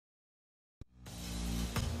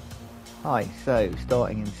Hi, so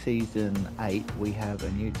starting in Season 8 we have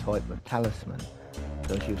a new type of talisman.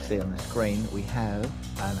 So as you'll see on the screen we have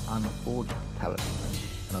an Unforged talisman,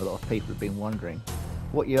 and a lot of people have been wondering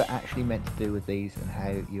what you're actually meant to do with these and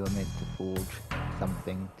how you are meant to forge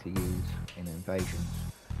something to use in invasions.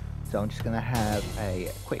 So I'm just going to have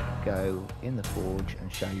a quick go in the forge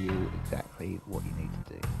and show you exactly what you need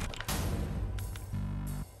to do.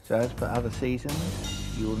 So as per other seasons,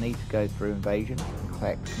 you will need to go through invasions and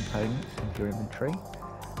collect components into your inventory.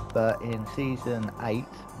 But in Season 8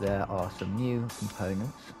 there are some new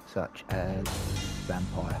components such as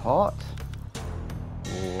Vampire Heart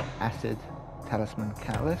or Acid Talisman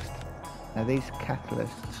Catalyst. Now these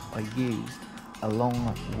catalysts are used along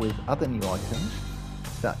with other new items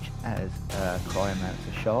such as a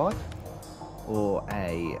Cryomancer Shard or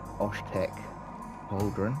a Oshtec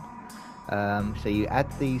Pauldron. So you add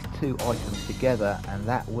these two items together and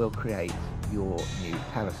that will create your new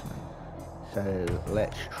talisman. So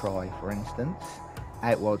let's try, for instance,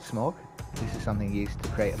 Outworld Smog. This is something used to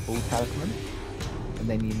create a full talisman, and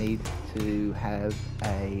then you need to have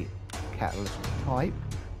a catalyst type.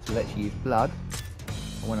 So let's use Blood.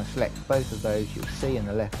 And when I select both of those, you'll see in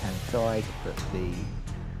the left hand side that the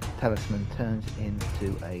talisman turns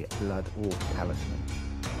into a Blood Orb talisman.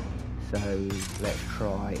 So let's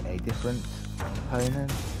try a different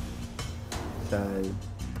component. So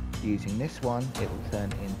using this one, it will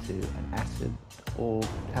turn into an Acid Orb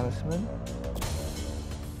talisman.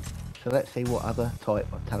 So let's see what other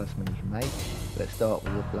type of talisman you can make. Let's start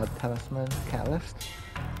with a Blood Talisman Catalyst.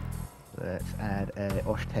 Let's add a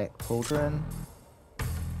Oshtec Pauldron.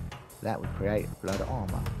 That would create Blood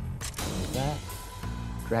Armor. Use that.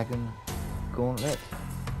 Dragon Gauntlet.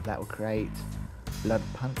 That will create Blood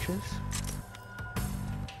Punches.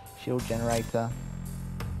 Shield Generator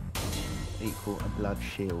equal a Blood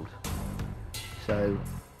Shield. So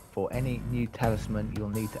for any new talisman you'll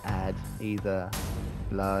need to add either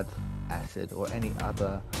blood, acid or any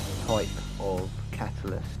other type of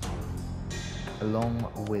catalyst along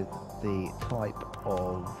with the type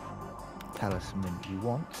of talisman you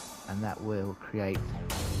want, and that will create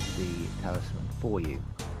the talisman for you.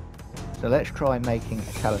 So let's try making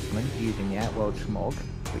a talisman using the Outworld Smog,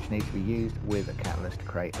 which needs to be used with a catalyst to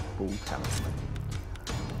create a full talisman.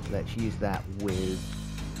 Let's use that with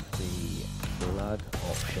the blood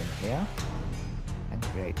option here and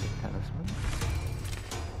create the talisman.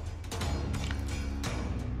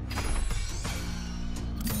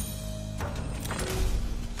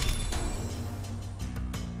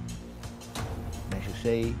 And as you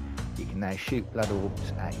see, you can now shoot blood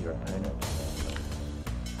orbs at your opponent.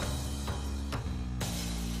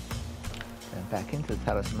 Back into the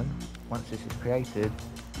talisman. Once this is created,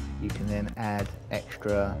 you can then add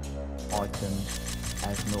extra items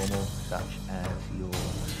as normal, such as your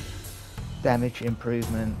damage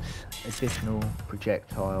improvements, additional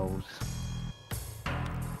projectiles,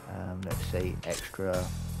 let's see, extra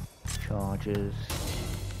charges,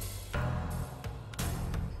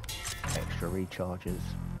 extra recharges,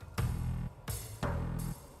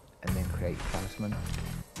 and then create the talisman.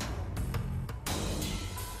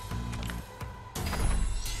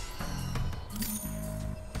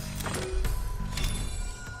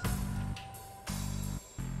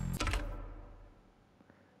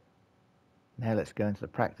 Now let's go into the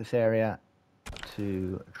practice area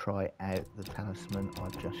to try out the talisman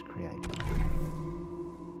I've just created.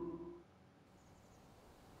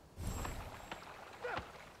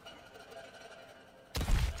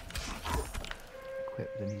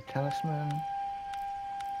 Equip the new talisman,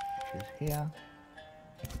 which is here.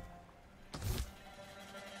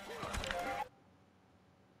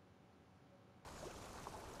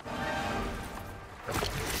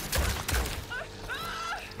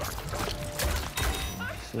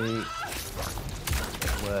 See,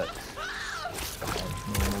 it works as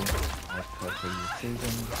normal as per previous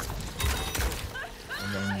season, and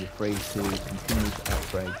then you're free to continue to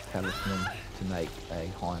upgrade the talisman to make a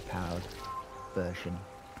higher powered version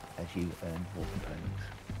as you earn more components.